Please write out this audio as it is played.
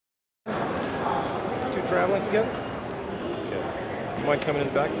traveling together? Okay. You mind coming in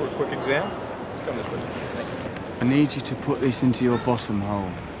the back for a quick exam? Let's come this way. Thank you. I need you to put this into your bottom hole.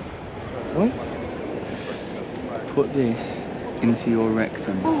 What? Put this into your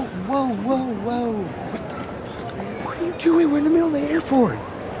rectum. Whoa, whoa, whoa, whoa. What the fuck, man? What are you doing? We're in the middle of the airport.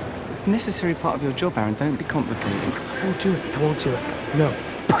 It's a necessary part of your job, Aaron. Don't be complicated. I won't do it. I won't do it. No.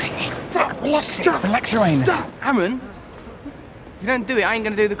 Put it in. Stop. Stop. Relax your anus. Stop. Aaron, if you don't do it, I ain't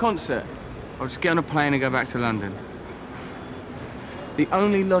going to do the concert. I'll just get on a plane and go back to London. The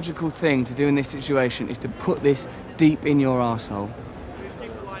only logical thing to do in this situation is to put this deep in your arsehole. Please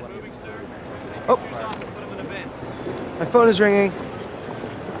keep the line moving, sir. Oh. My phone is ringing.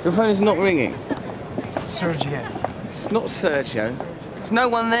 Your phone is not ringing. Sergio. It's not Sergio. There's no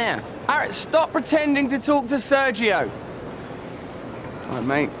one there. Aaron, stop pretending to talk to Sergio. All right,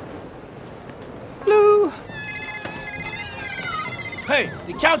 mate. Hello. Hey,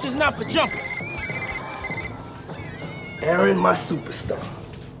 the couch is not for jumping. Aaron, my superstar.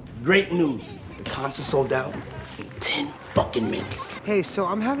 Great news. The concert sold out in 10 fucking minutes. Hey, so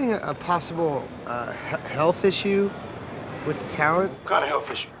I'm having a possible health issue with the talent. What kind of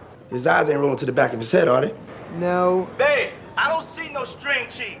health issue? His eyes ain't rolling to the back of his head, are they? No. Babe, I don't see no string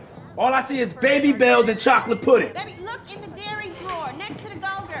cheese. All I see is baby bells and chocolate pudding. Baby, look in the dairy drawer next to the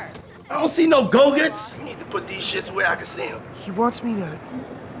Go-Gurt. I don't see no Go-Gurts. You need to put these shits where I can see them. He wants me to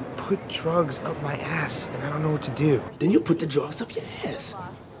put drugs up my ass, and I don't know what to do. Then you put the drugs up your ass.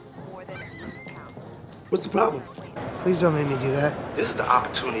 What's the problem? Please don't make me do that. This is the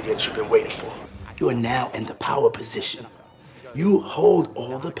opportunity that you've been waiting for. You are now in the power position. You hold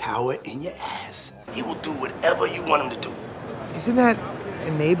all the power in your ass. He will do whatever you want him to do. Isn't that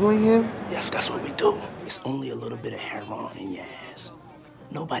enabling him? Yes, that's what we do. It's only a little bit of heroin in your ass.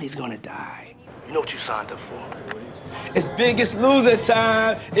 Nobody's gonna die. You know what you signed up for. It's Biggest Loser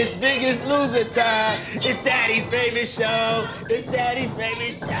time. It's Biggest Loser time. It's Daddy's favorite show. It's Daddy's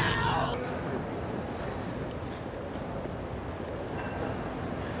favorite show.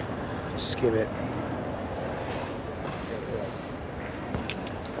 Just give it.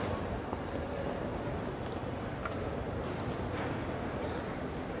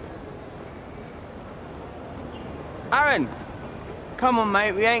 Aaron, come on,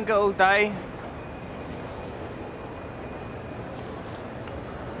 mate. We ain't got all day.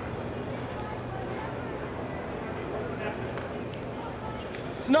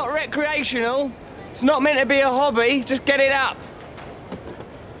 It's not recreational. It's not meant to be a hobby. Just get it up.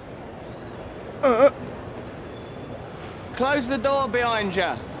 Close the door behind you.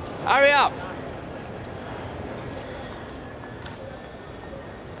 Hurry up.